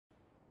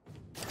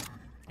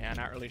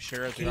Yeah, not really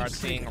sure, as we are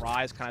seeing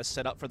Rise kind of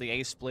set up for the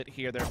A split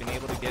here. They're being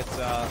able to get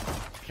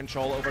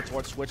control over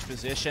towards switch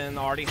position.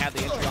 Already had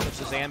the entry on the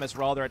ShahZaM as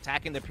well. They're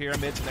attacking the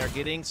pyramids and they're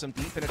getting some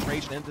deep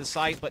penetration into the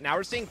site. But now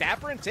we're seeing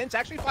dapr and TenZ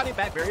actually fighting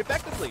back very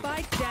effectively.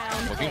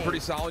 Looking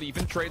pretty solid,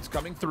 even trades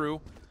coming through.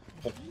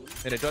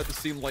 And it doesn't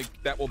seem like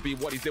that will be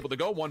what he's able to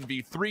go.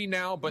 1v3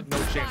 now, but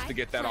no chance to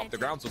get that off the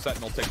ground. So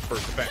Sentinel takes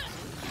first defense.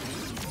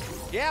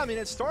 Yeah, I mean,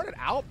 it started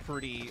out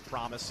pretty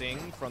promising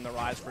from the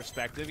Rise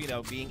perspective, you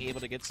know, being able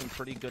to get some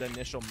pretty good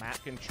initial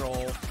map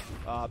control,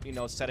 you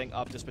know, setting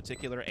up this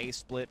particular A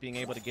split, being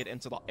able to get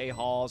into the A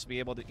halls, be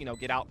able to, you know,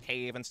 get out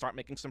cave and start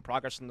making some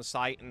progress from the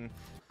site and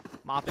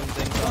mopping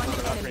things up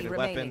with upgraded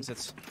weapons.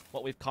 It's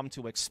what we've come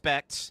to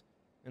expect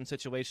in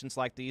situations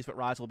like these, but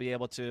Rise will be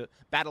able to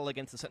battle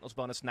against the Sentinels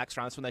bonus next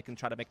round. That's when they can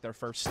try to make their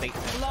first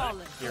statement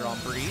here on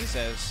Breeze,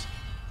 as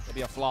it'll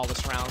be a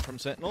flawless round from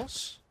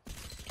Sentinels.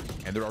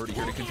 And they're already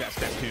here to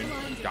contest Neptune.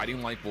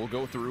 Guiding Light will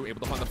go through, able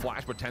to find the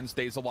flash, but TenZ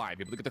stays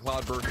alive. Able to get the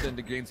cloud burst in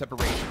to gain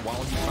separation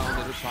while he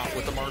found at the top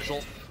with the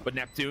Marshal. But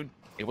Neptune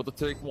able to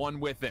take one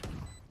with him.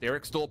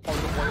 Derrek still a part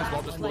of the play as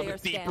well, just a little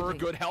bit deeper.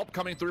 Good help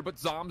coming through, but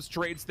zombs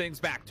trades things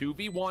back.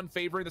 2v1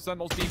 favoring the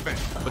Sentinels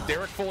defense, but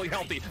Derrek fully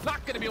healthy.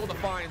 Not going to be able to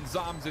find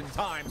zombs in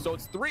time, so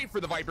it's 3 for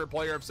the Viper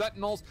player of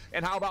Sentinels.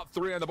 And how about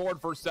 3 on the board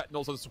for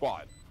Sentinels as a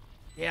squad?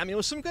 Yeah, I mean, it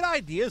was some good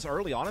ideas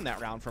early on in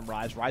that round from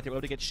Rise, right? They were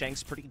able to get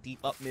Shanks pretty deep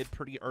up mid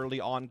pretty early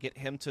on, get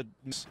him to...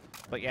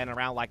 But yeah, in a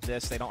round like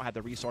this, they don't have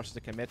the resources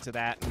to commit to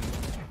that. And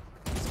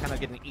it's kind of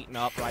getting eaten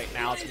up right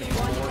now. It's going to be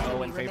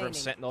 4-0 in favor of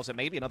Sentinels. It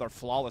may be another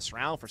flawless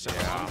round for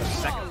Sentinels. Yeah. The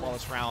second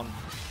flawless round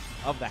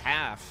of the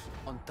half.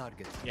 On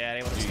target. Yeah,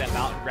 able to step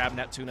out and grab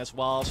Neptune as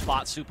well.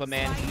 Spot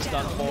supamen, he's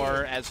done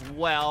for as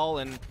well.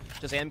 And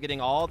ShahZaM getting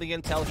all the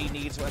intel he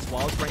needs as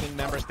well as bringing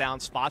members down.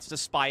 Spots to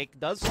spike.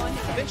 Does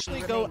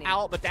eventually go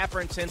out, but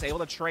dapr and TenZ able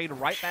to trade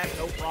right back,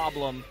 no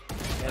problem.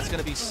 And it's going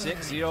to be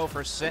 6-0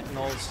 for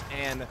Sentinels.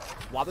 And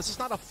while this is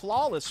not a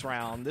flawless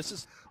round, this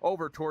is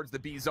over towards the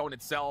B zone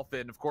itself.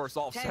 And of course,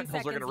 all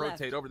Sentinels are going to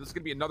rotate over. This is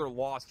going to be another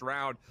lost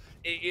round.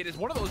 It is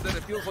one of those that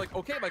it feels like,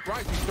 okay, like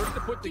Rise, you started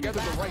to put together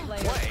the right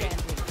play.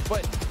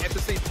 But at the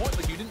same point,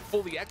 like, you didn't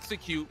fully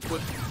execute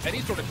with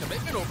any sort of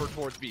commitment over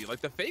towards B. Like,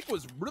 the fake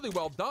was really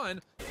well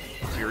done.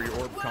 Fury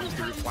Orb comes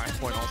through.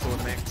 Flashpoint also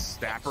a mix.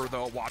 dapr,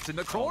 though, watching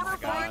the corner.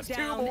 Finds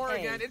 2 more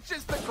again. It's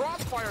just the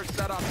crossfire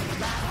setup.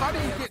 How do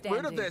you get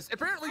rid of this?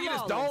 Apparently, you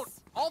just don't.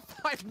 All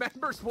 5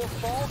 members will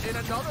fall in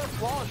another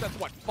flaw. That's,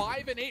 what,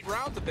 5 and 8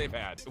 rounds that they've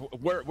had.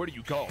 Where do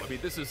you go? I mean,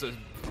 this is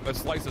a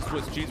slice of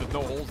Swiss cheese with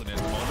no holes in it at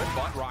the moment.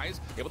 But Rise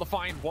able to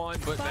find one,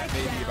 but that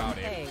may be about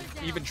it.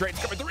 Even trades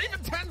coming through. Even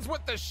TenZ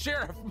with the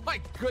Sheriff.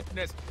 My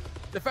goodness.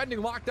 Defending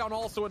lockdown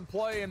also in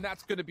play, and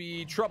that's going to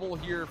be trouble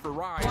here for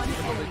Rise.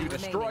 Even though they do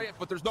destroy it,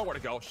 but there's nowhere to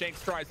go.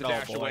 Shanks tries to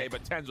dash away,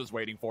 but TenZ was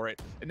waiting for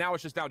it. And now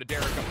it's just down to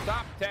Derrek up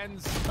top.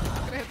 TenZ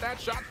going to hit that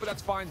shot, but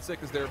that's fine. Sick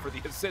is there for the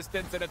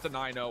assistance, and it's a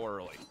 9-0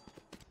 early.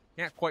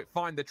 Can't quite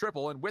find the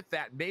triple, and with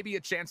that, maybe a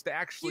chance to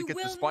actually get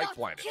the spike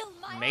planted.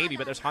 Maybe,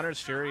 but there's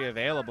Hunter's Fury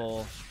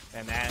available,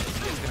 and that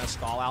is going to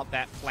stall out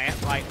that plant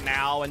right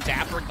now, and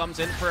dapr comes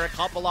in for a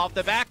couple off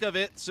the back of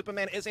it.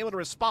 Supamen is able to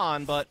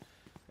respond, but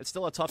it's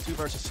still a tough 2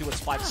 versus 2 with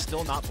spike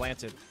still not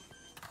planted.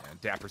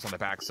 And dapr's on the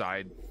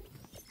backside,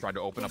 trying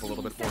to open up a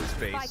little bit for his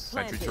space.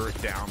 Sentry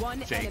turret down.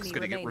 Shanks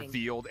going to get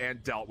revealed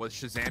and dealt with.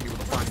 ShahZaM able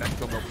to find that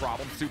kill, no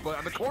problem. Supa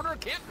on the corner,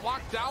 can't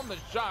block down the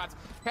shots.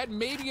 Had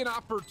maybe an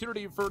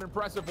opportunity for an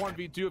impressive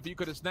 1v2 if he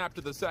could have snapped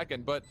to the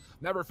second, but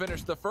never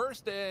finished the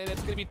first, and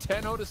it's going to be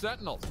 10-0 to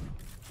Sentinels.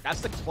 That's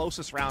the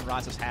closest round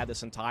Rise has had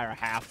this entire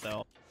half,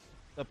 though.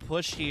 The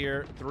push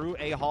here through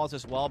A halls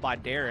as well by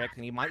Derrek,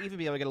 and he might even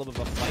be able to get a little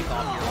bit of a flank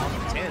off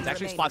here on TenZ.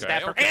 Actually spots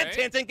dapr and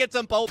TenZ and gets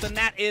them both, and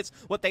that is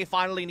what they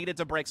finally needed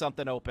to break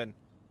something open.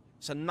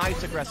 It's a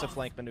nice aggressive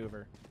flank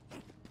maneuver.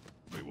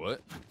 Wait,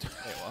 what?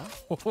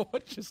 Wait, what?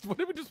 What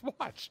did we just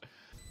watch?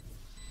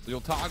 So you'll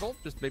toggle,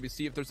 just maybe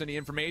see if there's any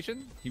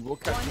information. He will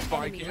catch the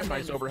spike here.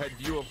 Nice overhead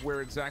view of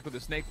where exactly the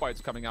snake bite's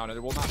coming out, and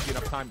there will not be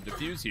enough time to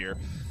defuse here.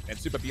 And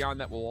Supa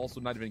beyond that will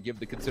also not even give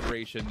the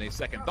consideration a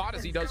second thought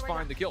as he does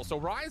find the kill. So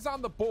Rise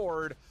on the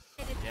board.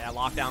 Yeah,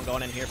 lockdown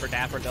going in here for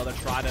dapr. They'll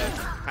try to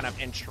kind of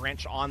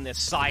entrench on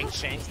this site.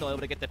 Shanks still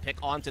able to get the pick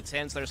onto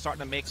TenZ. They're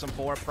starting to make some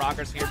forward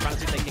progress here, trying to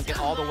see if they can get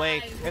all the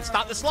way and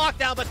stop this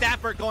lockdown, but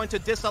dapr going to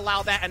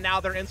disallow that, and now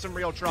they're in some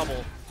real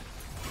trouble.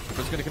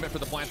 Just going to commit for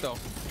the plant, though.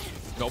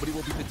 Nobody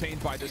will be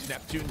detained by this.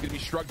 Neptune going to be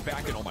shrugged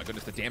back, and oh my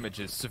goodness, the damage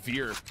is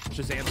severe.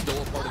 ShahZaM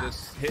still a part of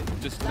this hit,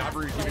 just not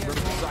really giving rid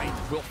of the sight.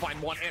 We'll find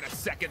one and a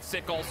second.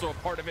 Sick also a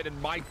part of it, and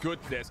my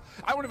goodness,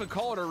 I wouldn't even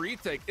call it a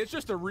retake. It's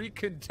just a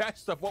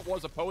recontest of what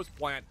was a post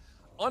plant.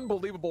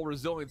 Unbelievable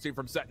resiliency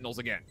from Sentinels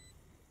again.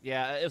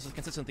 Yeah, it was a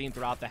consistent theme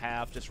throughout the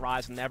half. Just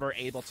Rise never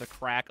able to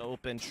crack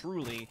open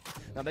truly.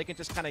 Now they can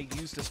just kind of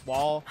use this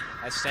wall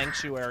as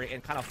sanctuary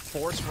and kind of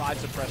force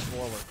Rise to press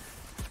forward.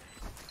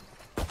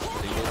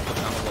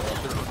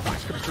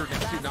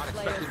 Not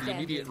expecting the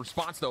immediate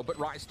response though, but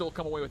Rise still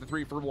come away with a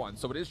 3-for-1.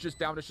 So it is just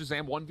down to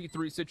ShahZaM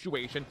 1v3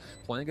 situation,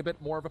 playing a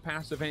bit more of a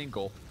passive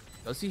angle.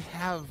 Does he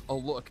have a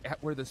look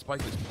at where the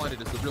spike is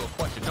planted is the real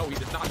question. No, he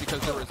did not,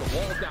 because there is a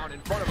wall down in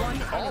front of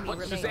him. Oh, but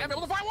ShahZaM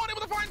able to find one,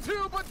 able to find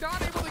two, but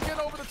not able to get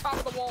over the top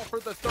of the wall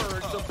for the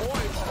third. The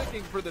boys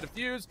sticking for the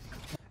defuse.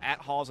 At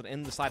Halls and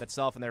in the side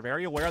itself, and they're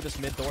very aware of this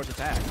mid-doors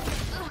attack.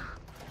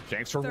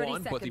 Shanks for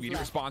one, but the immediate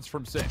response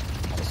from Sick.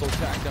 Also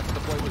tagged up to the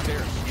play with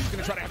Derrek. He's going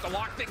to try to have to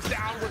lock things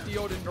down with the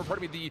Odin, or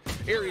pardon me,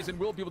 the Ares, and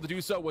will be able to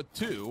do so with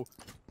two.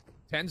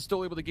 TenZ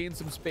still able to gain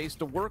some space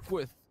to work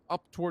with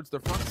up towards the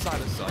front side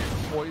of site.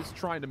 POISED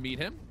trying to meet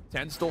him.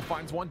 TenZ still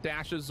finds one,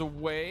 dashes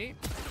away.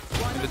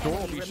 And the door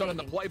will be shut in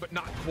the play, but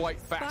not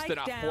quite fast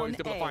enough. POISED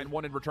able to find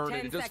one in return,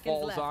 and it just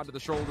falls onto the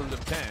shoulders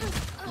of TenZ.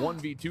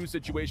 1v2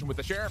 situation with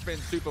the Sheriff,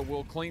 and Supa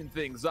will clean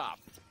things up.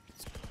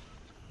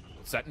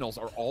 Sentinels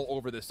are all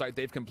over this site.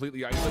 They've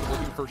completely isolated,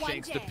 looking for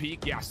Shanks to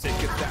peek. Yeah, Sick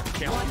gets that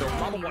challenge. No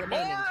problem. One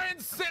more,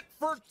 and Sick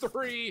for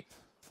three.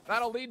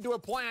 That'll lead to a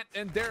plant,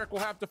 and Derrek will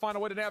have to find a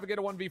way to navigate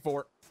a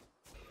 1v4.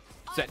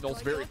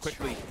 Sentinels very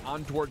quickly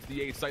on towards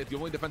the A site. The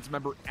only defensive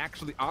member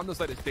actually on the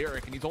site is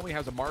Derrek, and he only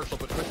has a Marshal,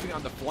 but quickly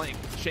on the flank.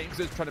 Shanks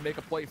is trying to make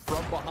a play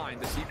from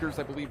behind. The Seekers,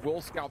 I believe,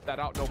 will scout that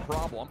out, no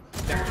problem.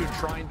 Neptune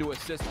trying to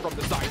assist from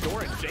the side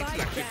door, and Shanks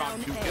has actually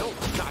found 2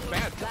 kills. Not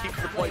bad. Keeps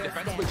the play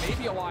defensively,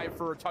 maybe alive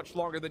for a touch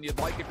longer than you'd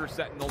like if you're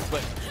Sentinels,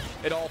 but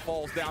it all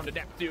falls down to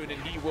Neptune,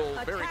 and he will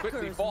very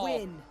quickly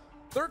fall.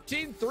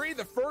 13-3,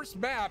 the first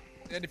map,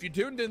 and if you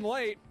tuned in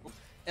late,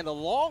 in a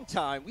long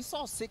time, we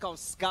saw Sick on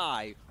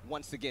Sky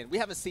once again. We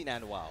haven't seen that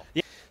in a while.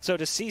 Yeah. So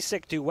to see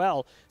Sick do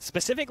well,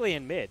 specifically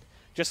in mid,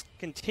 just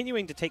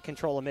continuing to take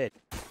control of mid.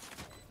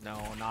 No,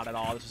 not at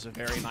all. This is a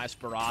very nice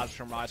barrage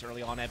from Rise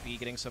early on at B,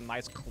 getting some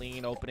nice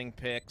clean opening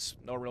picks.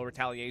 No real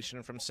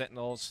retaliation from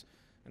Sentinels.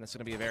 And it's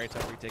going to be a very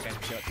tough retake. I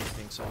feel like he's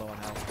being solo on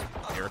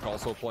health. Derrek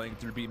also playing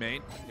through B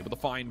main, able to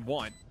find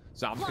one.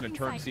 ZaM's going to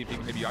turn to see if he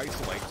can maybe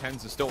isolate.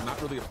 TenZ is still not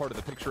really a part of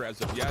the picture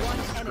as of yet.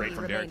 This is great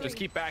from Derrek. Just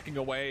keep backing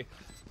away.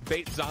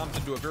 Bait ZaMs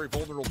into a very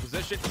vulnerable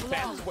position.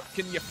 Depends, what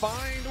can you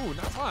find? Ooh,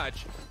 not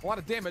much. A lot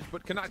of damage,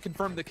 but cannot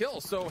confirm the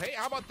kill. So, hey,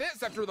 how about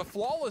this? After the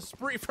flawless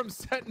spree from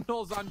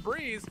Sentinels on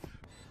Breeze.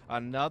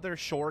 Another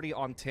shorty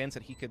on TenZ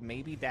that he could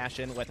maybe dash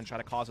in with and try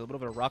to cause a little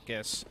bit of a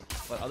ruckus.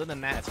 But other than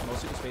that, it's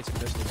mostly just basic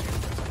pistols here.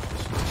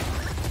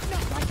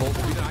 Bolt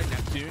will be denied.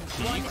 Neptune,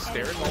 Keeks,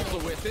 Derrek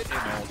also with it,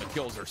 and all the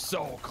kills are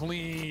so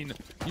clean.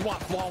 You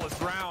want flawless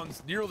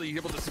rounds. Nearly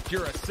able to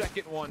secure a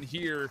second one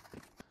here,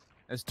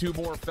 as 2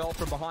 more fell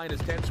from behind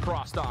as TenZ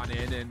crossed on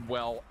in, and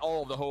well,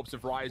 all of the hopes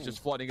of Rise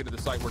just flooding into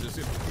the site were just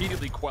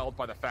immediately quelled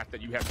by the fact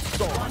that you have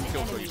so much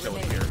kill ratio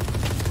in here.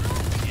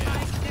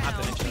 Not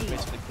to mention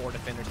basically 4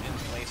 defenders in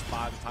place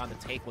by the time the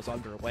take was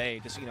underway.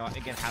 Just, you know,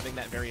 again, having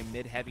that very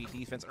mid-heavy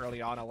defense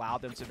early on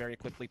allowed them to very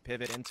quickly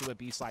pivot into a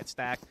B-side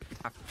stack.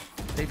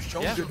 They've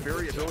shown good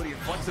variability and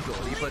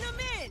flexibility, but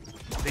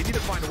they need to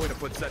find a way to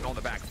put Sentinel on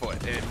the back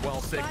foot. And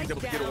well, Sick is able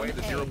to get away.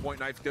 The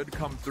 0-point knife did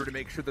come through to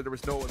make sure that there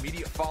was no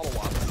immediate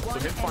follow-up. So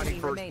him finding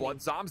first blood.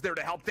 ZaM's there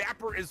to help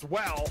dapr as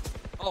well.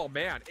 Oh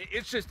man,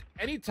 it's just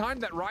anytime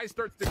that Rise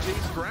starts to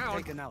chase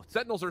ground,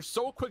 Sentinels are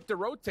so quick to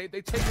rotate,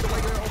 they take it away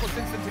almost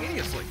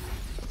instantaneously.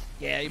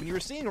 Yeah, you were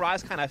seeing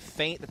Rise kind of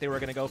faint that they were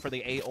going to go for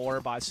the A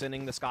orb by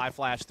sending the Sky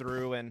Flash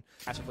through and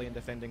passively in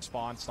defending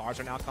spawn. Stars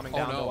are now coming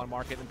down to one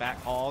market and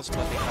back calls,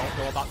 but they don't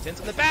know about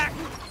TenZ in the back.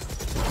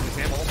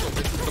 ShahZaM also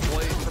misses the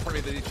blaze.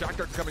 The shot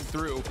dart coming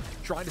through,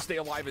 trying to stay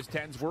alive as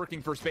TenZ,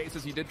 working for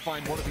spaces. He did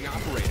find one of the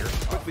operators.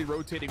 Quickly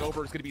rotating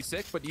over is going to be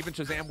Sick, but even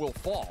ShahZaM will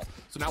fall.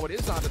 So now it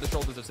is onto the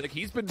shoulders of Sick.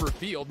 He's been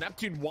revealed.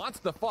 Neptune wants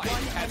the fight.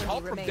 Has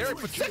help from Derrek,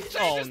 but changes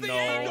the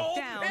angle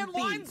and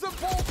lines the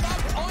bolt up.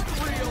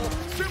 Unreal.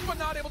 Supa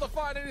not able to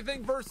find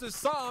anything versus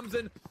ZaMs,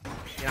 and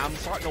you know, I'm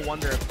starting to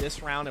wonder if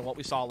this round and what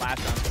we saw last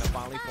round is going to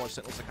finally force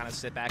Sentinels to kind of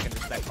sit back and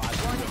respect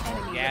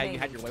Rise. Yeah, you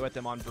had your way with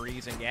them on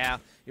Breeze, and yeah,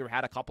 you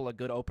had a couple of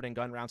good opening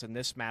gun rounds in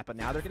this map, but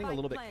now they're getting a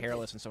little bit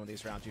careless in some of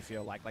these rounds, you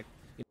feel like. You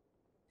know,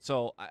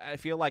 so I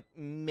feel like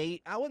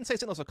I wouldn't say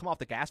Sentinels will come off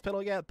the gas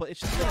pedal yet, but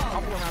it's just been a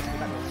couple of rounds that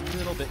they've gotten a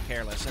little bit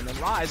careless. And then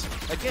Rise,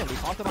 again, we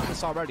talked about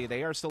this already,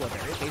 they are still a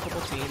very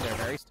capable team. They're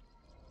very...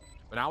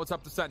 But now it's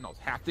up to Sentinels.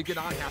 Have to get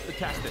on, have to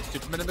test it.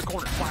 supamen in the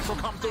corner. Flash will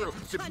come through.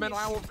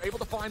 supamen able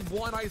to find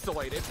one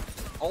isolated.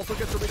 Also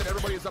gets to read that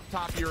everybody is up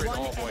top here. And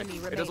oh boy,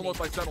 it doesn't look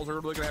like Sentinels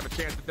are really going to have a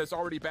chance at this.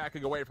 Already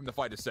backing away from the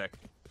fight is Sick.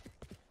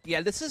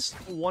 Yeah, this is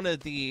one of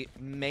the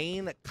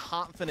main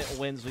confident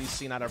wins we've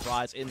seen out of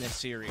Rise in this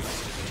series.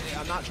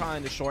 I'm not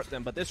trying to short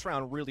them, but this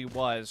round really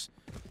was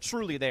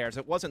truly theirs.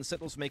 It wasn't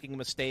Sentinels making a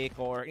mistake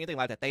or anything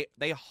like that.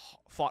 They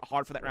fought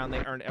hard for that round. They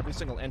earned every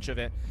single inch of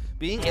it.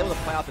 Being able to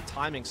play out the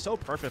timing so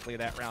perfectly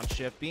that round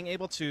shift, being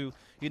able to,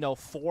 you know,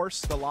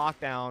 force the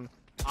lockdown.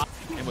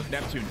 And with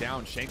Neptune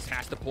down, Shanks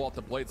has to pull out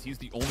the blades. He's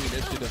the only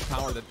initiative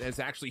power that is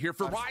actually here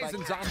for Rise,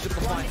 and ZaM's able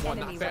to find one.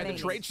 Not bad to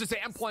trade.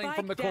 ShahZaM playing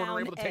from the corner,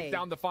 able to take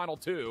down the final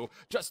 2.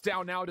 Just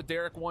down now to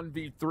Derrek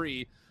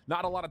 1v3.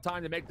 Not a lot of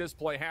time to make this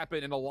play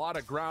happen, and a lot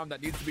of ground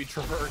that needs to be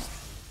traversed.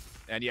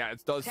 And yeah,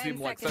 it does seem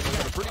like Sentinels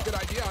had a pretty good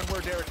idea on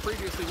where Derrek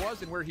previously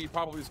was and where he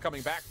probably was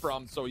coming back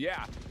from. So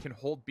yeah, can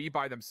hold B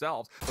by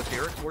themselves. But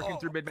Derrek's working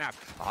through mid-map.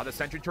 The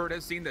sentry turret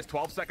has seen this.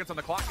 12 seconds on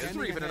the clock. Is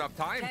there even enough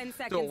time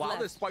to allow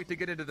this fight to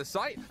get into the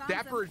site?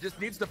 dapr just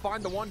needs to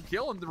find the one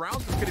kill, and the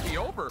round is going to be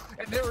over.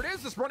 And there it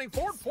is, just running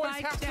forward.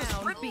 POISED has to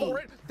sprint for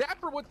it.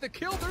 dapr with the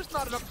kill. There's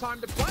not enough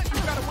time to plant.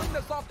 You've got to win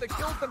this off the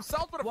kills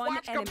themselves. But a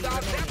flash comes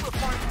out. dapr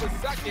finds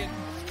the second.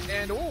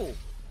 And ooh.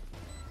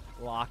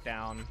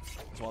 Lockdown,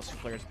 as well as 2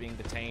 players being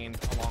detained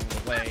along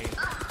the way.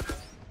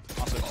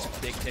 Also, just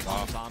a big pick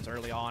on bombs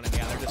early on, and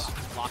yeah, they're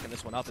just locking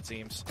this one up, it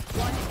seems.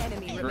 One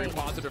enemy very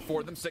positive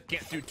for them. Sick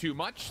can't do too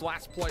much.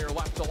 Last player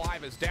left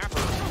alive is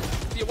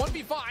dapr. The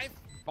 1v5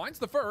 finds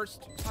the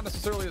first. Not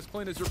necessarily as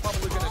clean as you're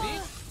probably going to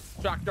need.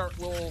 Shock Dart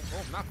will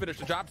not finish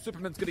the job.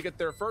 Superman's going to get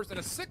there first, and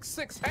a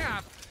 6-6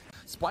 half.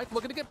 Spike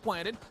looking to get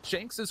planted.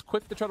 Shanks is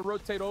quick to try to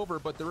rotate over,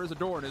 but there is a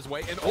door in his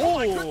way. And oh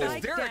my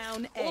goodness, Derrek,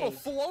 a little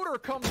floater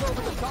comes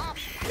over the top.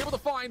 Able to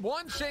find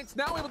one. Shanks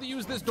now able to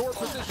use this door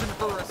position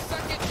for a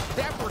second.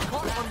 dapr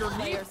caught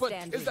underneath, but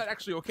is that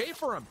actually okay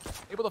for him?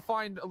 Able to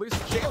find at least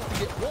a chance to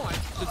get one.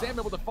 ShahZaM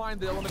able to find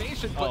the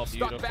elimination, but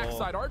stuck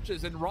backside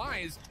arches, and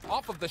Rise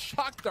off of the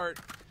Shock Dart.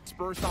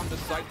 Spurs on the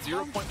site.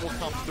 0 point will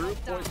come through.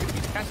 POISED going to be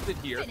tested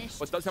here,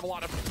 but does have a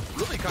lot of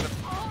really kind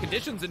of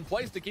conditions in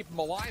place to keep him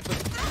alive,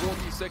 but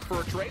will be sick for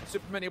a trade.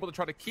 Supamen able to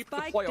try to keep the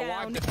play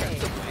alive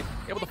defensively.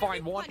 Able to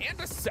find one and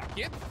a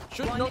second.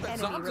 Should know that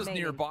zombs is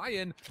nearby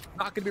and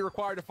not going to be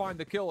required to find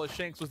the kill, as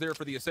Shanks was there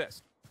for the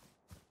assist.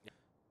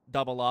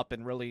 Double up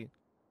and really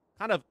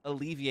kind of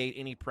alleviate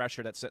any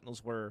pressure that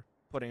Sentinels were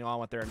putting on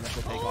with their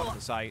initial take on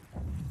the site.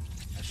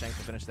 Shanks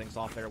will finish things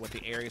off there with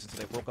the Aries since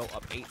they will go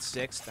up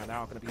 8-6.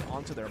 Now they're going to be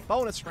onto their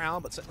bonus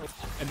round, but Sentinels...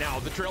 And now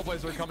the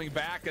Trailblazers are coming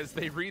back as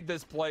they read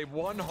this play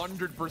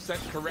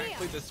 100%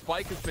 correctly. The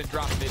spike has been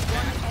dropped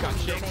mid-pass. Got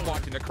Shanks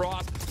walking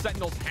across.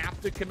 Sentinels have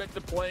to commit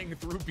to playing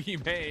through B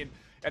main,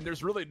 and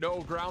there's really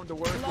no ground to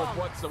work with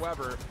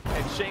whatsoever.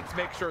 And Shanks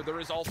makes sure there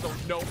is also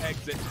no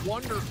exit.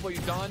 Wonderfully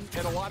done,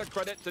 and a lot of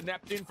credit to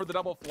Neptune for the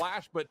double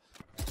flash, but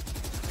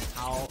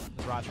how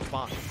does Raj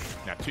respond?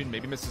 Neptune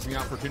maybe misses the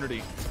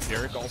opportunity.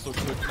 Derrek also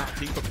could not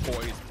think of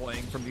POISED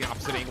playing from the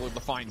opposite angle to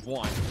find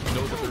one.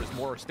 Know that there's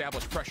more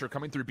established pressure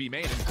coming through B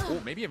main,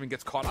 and maybe even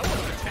gets caught up. The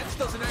TenZ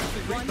doesn't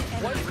actually read the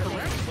play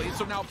correctly,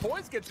 so now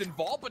POISED gets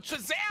involved, but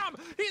ShahZaM,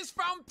 he's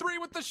found 3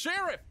 with the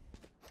Sheriff.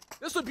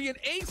 This would be an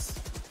ace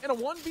and a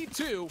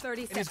 1v2,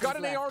 and he's got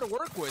an AR to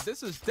work with.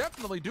 This is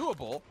definitely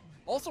doable.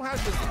 Also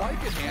has the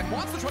spike in hand,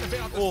 wants to try to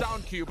bail out the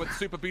sound cue, but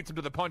Supa beats him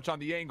to the punch on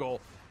the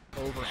angle.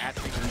 Over at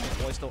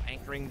the boy, still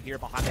anchoring here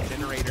behind the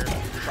generator,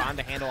 trying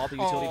to handle all the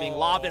utility being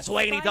lobbed this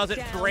way, and he does it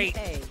great.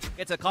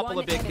 It's a couple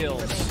of big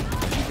kills.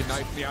 You can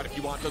knife me out if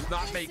you want. Does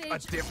not make a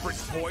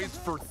difference. POISED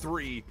for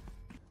 3.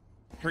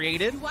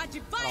 Created. Not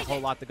a whole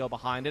lot to go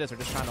behind it as they're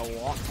just trying to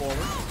walk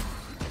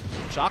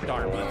forward. Shock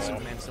Dart, but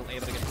Superman still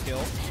able to get the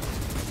kill.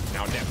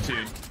 Now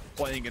Neptune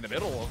playing in the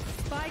middle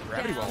of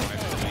gravity well,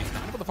 actually.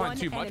 Not able to find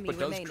too much, but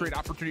does create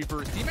opportunity for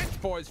his teammates.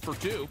 POISED for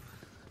 2.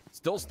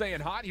 Still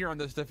staying hot here on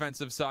this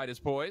defensive side is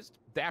POISED.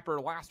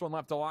 dapr, last one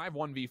left alive.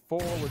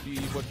 1v4 would be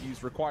what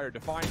he's required to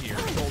find here.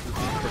 Shoulders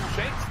from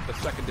Shanks, the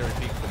secondary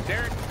peek from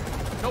Derrek.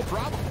 No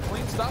problem.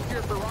 Clean stuff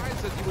here for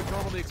Rise, as you would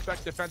normally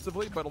expect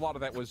defensively, but a lot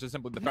of that was just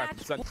simply the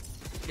fact that...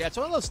 Yeah, it's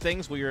one of those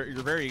things where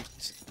you're very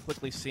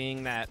quickly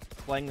seeing that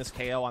playing this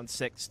KO on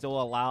Sick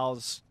still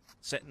allows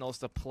Sentinels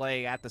to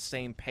play at the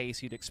same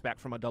pace you'd expect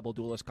from a double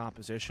duelist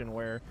composition,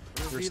 where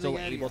you're still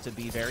able to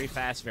be very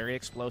fast, very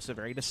explosive,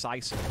 very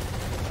decisive.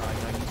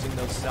 Using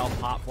those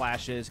self-pop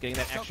flashes, getting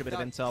that extra bit of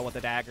intel with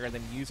the dagger, and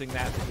then using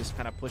that to just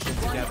kind of push it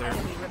together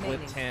with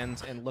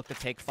TenZ and look to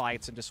take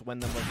fights and just win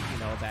them with,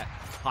 that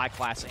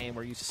high-class aim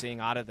we're used to seeing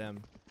out of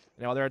them.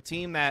 They're a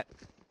team that,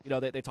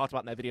 they talked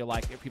about in that video,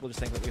 like, people just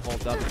think that we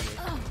hold W.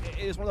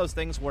 It is one of those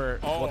things where,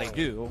 well, they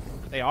do.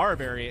 They are a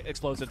very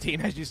explosive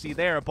team, as you see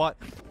there, but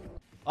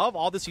of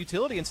all this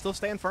utility and still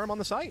stand firm on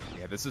the site.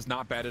 Yeah, this is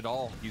not bad at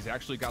all. He's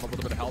actually got a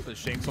little bit of help as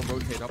Shanks will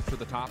rotate up to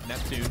the top.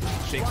 Neptune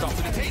shakes off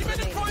the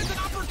detainment and finds an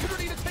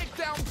opportunity to take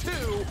down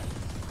 2.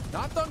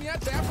 Not done yet.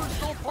 dapr is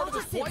still part of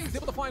this play. He's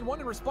able to find one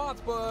in response,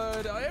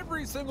 but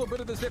every single bit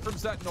of this hit from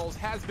Sentinels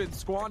has been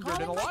squandered,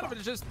 and a lot of it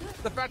is just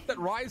the fact that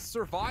Rise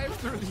survived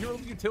through the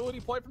early utility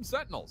play from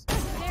Sentinels.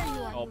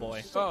 Oh boy.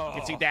 You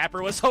can see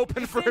dapr was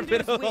hoping for a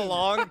bit of a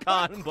long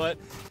con, but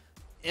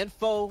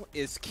info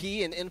is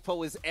key, and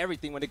info is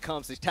everything when it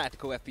comes to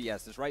tactical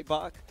FPSs, right,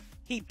 Bach?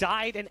 He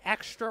died an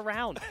extra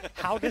round.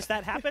 How does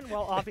that happen?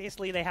 Well,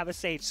 obviously they have a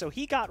Sage, so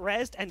he got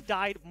rezzed and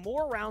died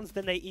more rounds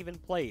than they even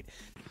played.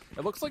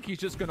 It looks like he's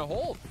just going to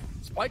hold.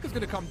 Spike is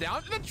going to come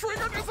down, and the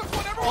trigger doesn't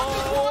put everyone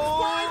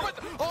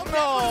doesn't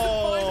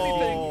find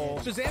anything.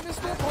 ShahZaM is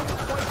still punching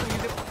twice, and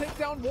he's able to take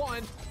down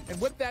 1,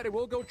 and with that, it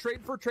will go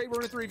trade for trade.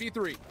 We're in a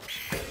 3v3.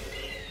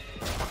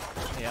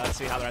 Yeah, let's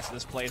see how the rest of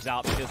this plays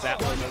out, because that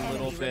was a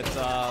little bit,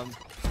 I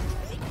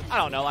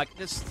don't know, like,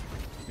 just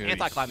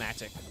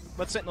anticlimactic.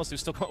 But Sentinels do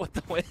still go with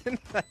the win,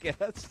 I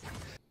guess.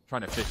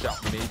 trying to fish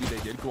out. Maybe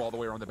they did go all the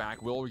way around the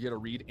back. Will get a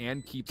read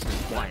and keeps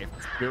his life.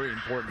 Very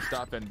important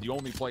stuff, and the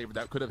only play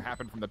that could have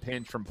happened from the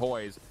pinch from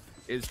Poise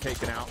is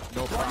taken out,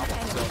 no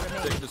problem. So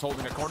Sick just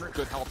holding a corner.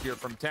 Good help here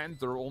from TenZ.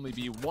 There will only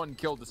be one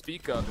kill to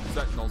speak of, and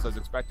Sentinels, as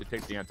expected,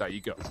 take the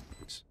anti-eco.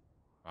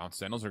 Wow,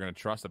 Sentinels are going to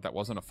trust that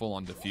wasn't a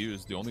full-on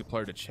defuse. The only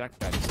player to check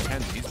that is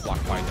TenZ. He's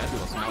blocked by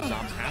Nebula, so now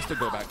zombs has to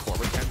go back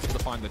forward. TenZ to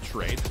find the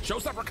trade.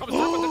 ShahZaM comes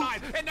through with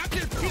denied, and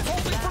Neptune, he's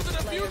holding for the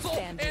defusal,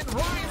 and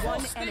Ryan will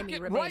stick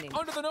it right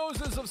under the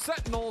noses of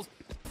Sentinels.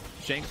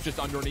 Shanks just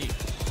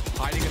underneath,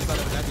 hiding inside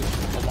of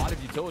Nebula. A lot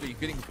of utility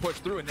getting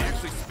pushed through, and they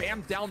actually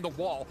spam down the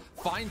wall.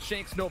 Find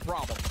Shanks, no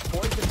problem.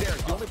 Poised and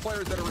Derrek, the only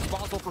players that are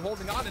responsible for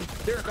holding on, and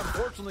Derrek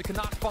unfortunately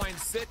cannot find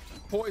Sick.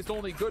 Poised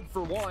only good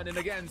for one, and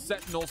again,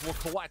 Sentinels will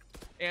collect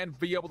and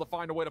be able to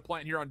find a way to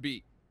plant here on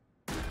B.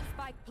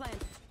 Spike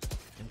plant.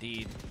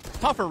 Indeed.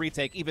 Tougher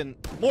retake, even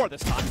more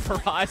this time for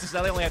Rise, as they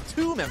only had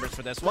 2 members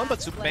for this one, but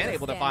supamen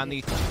able to find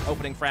the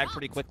opening frag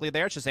pretty quickly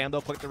there. ShahZaM,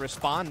 though, quick to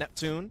respond.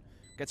 Neptune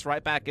gets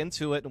right back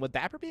into it, and with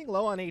dapr being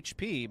low on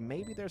HP,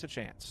 maybe there's a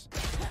chance.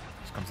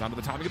 This comes down to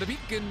the timing of the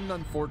beacon.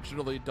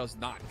 Unfortunately, does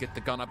not get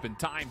the gun up in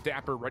time.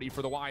 dapr ready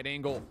for the wide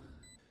angle.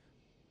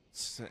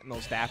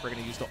 Sentinels dapr going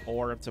to use the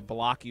orb to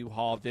block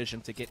U-Haul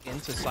vision to get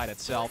into site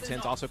itself.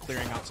 TenZ also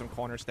clearing out some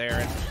corners there.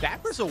 And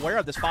dapr's aware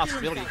of this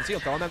possibility. You can see him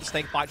throwing them the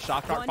snake bite,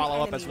 shock dart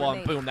follow-up as well,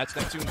 and boom, that's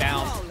Neptune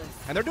down.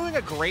 And they're doing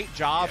a great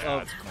job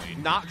of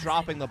not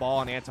dropping the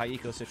ball in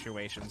anti-eco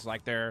situations.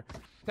 Like they're...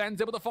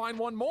 TenZ able to find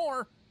one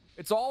more.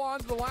 It's all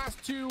on to the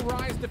last 2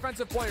 Rise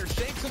defensive players.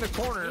 Shanks in the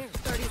corner.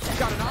 He's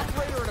got an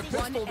operator and a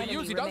pistol to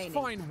use. He does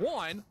find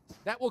one.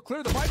 That will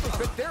clear the Viper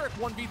pit. Derrek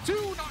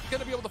 1v2, not going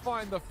to be able to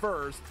find the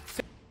first.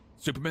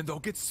 supamen, though,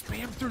 gets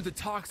spammed through the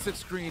toxic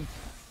screen.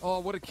 Oh,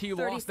 what a key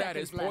loss that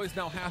is. Poise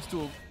now has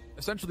to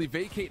essentially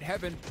vacate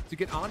heaven to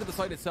get onto the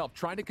site itself,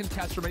 trying to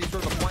contest from any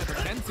sort of a plant, but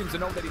TenZ seems to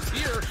know that he's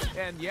here,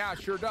 and yeah,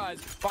 sure does.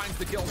 Finds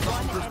the kill.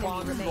 Zombs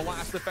responds to the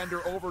last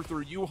defender over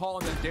through U-Haul,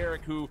 and then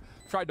Derrek, who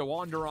tried to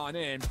wander on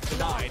in,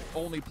 denied.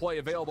 Only play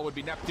available would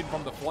be Neptune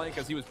from the flank,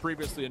 as he was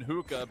previously in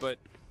hookah, but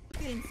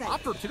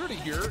opportunity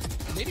here,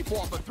 maybe pull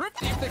off a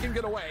thrifty if they can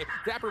get away.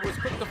 dapr was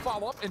quick to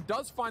follow up and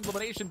does find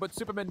elimination, but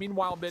supamen,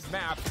 meanwhile,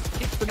 mid-map,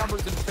 keeps the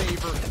numbers in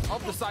favor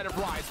of the side of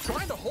Rise.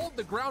 Trying to hold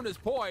the ground as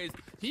Poised.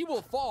 He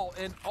will fall,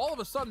 and all of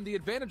a sudden, the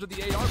advantage of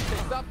the AR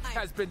picked up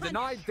has been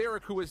denied.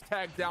 Derrek, who is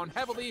tagged down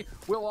heavily,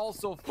 will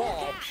also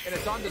fall, and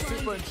it's on to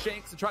Supa and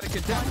Shanks to try to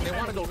contest, and they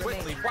want to go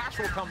quickly. Flash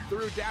will come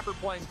through. dapr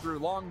playing through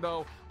long,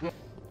 though.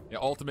 Yeah,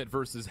 ultimate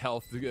versus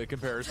health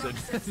comparison.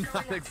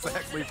 Not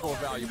exactly full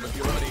value, but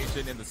the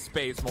elimination in the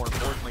space, more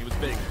importantly, was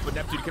big. But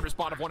Neptune can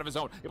respond of one of his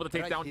own, able to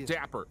take down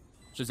dapr.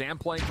 ShahZaM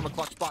playing from a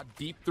clutch spot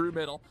deep through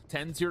middle.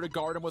 TenZ here to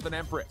guard him with an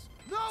Empress.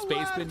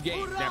 Space been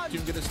gained.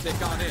 Neptune gonna stick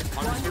on in.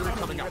 Hunter's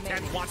coming out.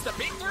 TenZ wants to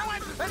peek through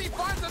it, and he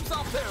finds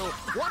himself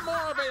two. One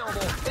more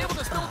available. Able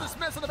to still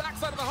dismiss on the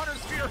backside of the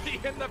Hunter's Fury,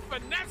 and the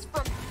finesse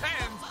from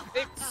TenZ,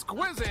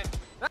 exquisite.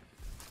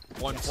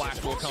 One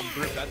flash will come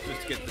through. That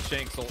just gets the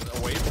Shanks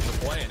away from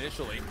the play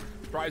initially.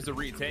 Tries to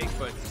retake,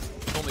 but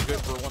it's only good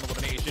for one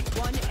elimination.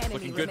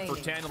 Looking good for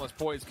 10 unless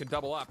Poise can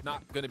double up.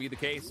 Not going to be the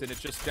case, and it's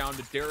just down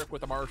to Derrek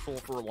with a Marshall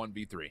for a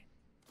 1v3.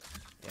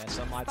 Yeah,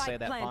 some might say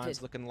that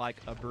Bond's looking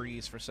like a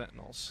breeze for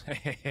Sentinels.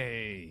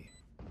 Hey,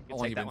 you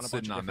can take that one a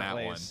bunch of different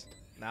ways.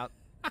 Now,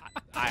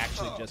 I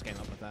actually just came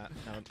up with that.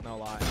 No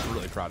lie. I'm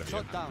really proud of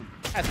you.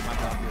 That's my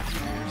job here for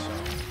 2 years,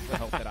 so I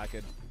hope that I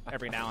could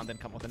every now and then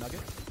come up with a nugget.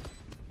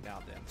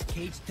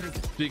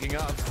 Speaking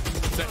of,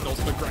 Sentinels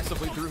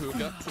aggressively through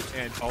hookah,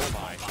 and oh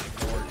my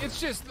lord.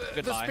 It's just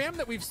the spam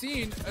that we've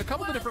seen a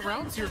couple of different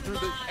rounds here through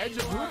the edge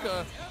of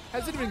hookah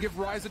hasn't even give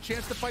Rise a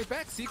chance to fight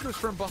back. Seekers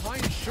from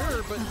behind,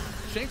 sure, but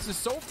Shanks is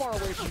so far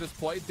away from this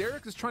play.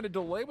 Derrek is trying to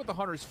delay with the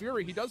Hunter's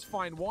Fury. He does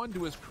find one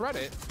to his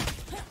credit.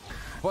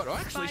 But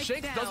actually,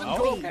 Shanks doesn't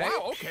go. Okay.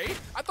 Wow, okay.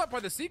 I thought by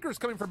the Seekers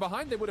coming from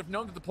behind, they would have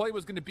known that the play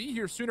was going to be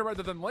here sooner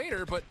rather than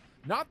later, but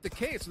not the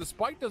case. The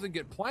spike doesn't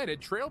get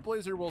planted.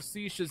 Trailblazer will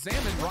see ShahZaM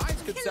and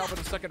Rise could salvage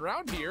the second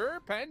round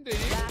here, pending.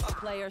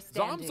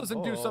 zombs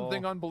doesn't do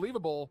something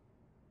unbelievable.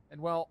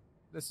 And well,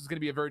 this is going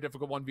to be a very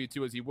difficult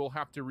 1v2 as he will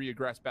have to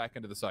regress back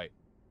into the site.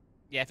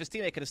 Yeah, if his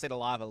teammate could have stayed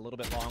alive a little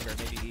bit longer,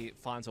 maybe he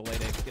finds a way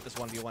to get this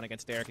 1v1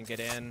 against Derrek and get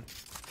in.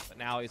 But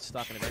now he's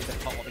stuck in a very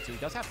difficult 1v2. He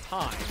does have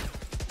time.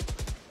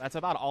 That's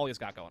about all he's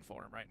got going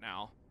for him right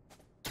now.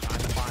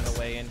 Trying to find a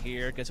way in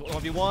here. Gets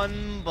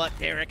 1v1, but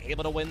Derrek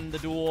able to win the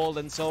duel.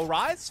 And so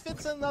Rise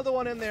fits another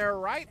one in there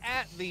right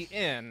at the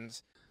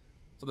end.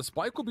 So the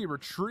spike will be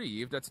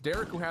retrieved. That's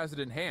Derrek who has it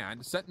in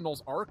hand.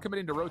 Sentinels are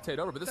committing to rotate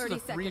over, but this is a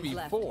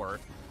 3v4.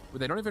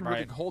 But they don't even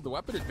really hold the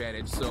weapon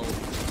advantage. So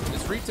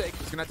this retake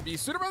is going to have to be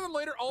sooner rather than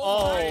later.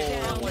 Oh,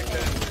 not like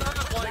this.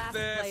 Not like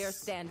this. Player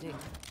standing.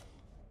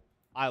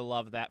 I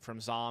love that from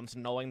zombs,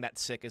 knowing that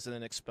Sick is in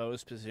an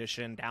exposed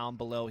position down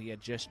below. He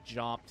had just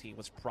jumped. He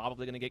was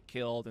probably going to get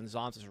killed, and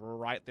zombs is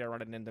right there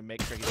running in to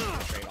make sure he doesn't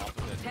get a trade off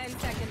of it. 10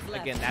 seconds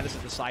left. Again, that is a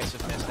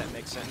decisiveness that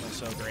makes Sentinel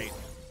so great.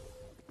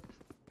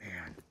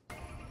 Man,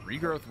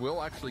 Regrowth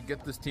will actually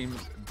get this team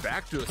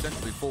back to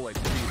essentially full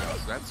HP though,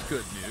 so that's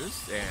good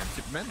news. And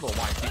supamen will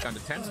line peek onto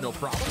TenZ, no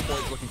problem.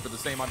 Boys looking for the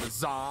same on the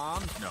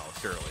zombs. No,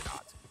 surely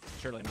not.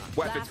 Surely not.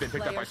 Weapon's been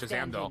picked up by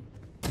ShahZaM though.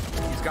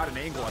 He's got an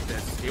angle at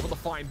this. Able to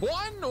find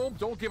one. No,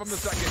 don't give him the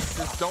second.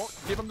 Just don't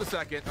give him the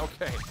second.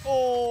 Okay.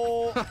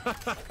 Oh,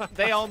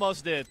 they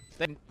almost did.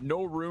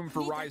 No room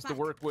for Rise to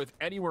work with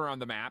anywhere on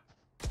the map.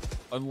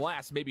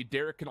 Unless maybe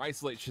Derrek can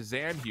isolate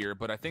ShahZaM here,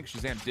 but I think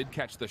ShahZaM did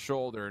catch the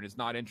shoulder and is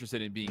not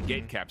interested in being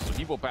gate kept, so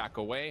he will back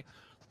away.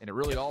 And it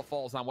really all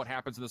falls on what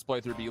happens in this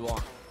playthrough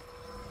B-Long.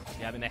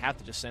 Yeah, I mean, they have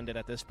to just send it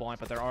at this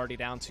point, but they're already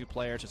down 2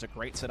 players. It's a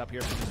great setup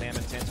here for ShahZaM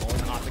and TenZ,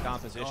 holding the octagon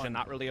position.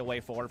 Not really a way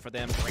forward for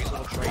them. Great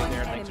little trade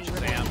there thanks to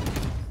ShahZaM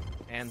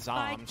and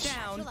zombs.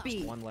 Down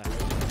B. One left.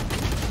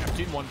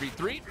 Neptune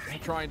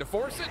 1v3, trying to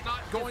force it, not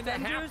going to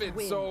happen.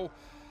 So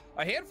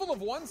a handful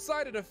of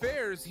one-sided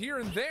affairs here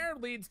and there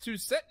leads to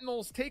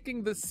Sentinels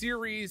taking the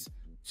series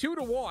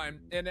 2-1,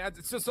 and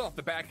it's just off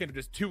the back end of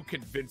just 2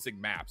 convincing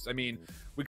maps. I mean, we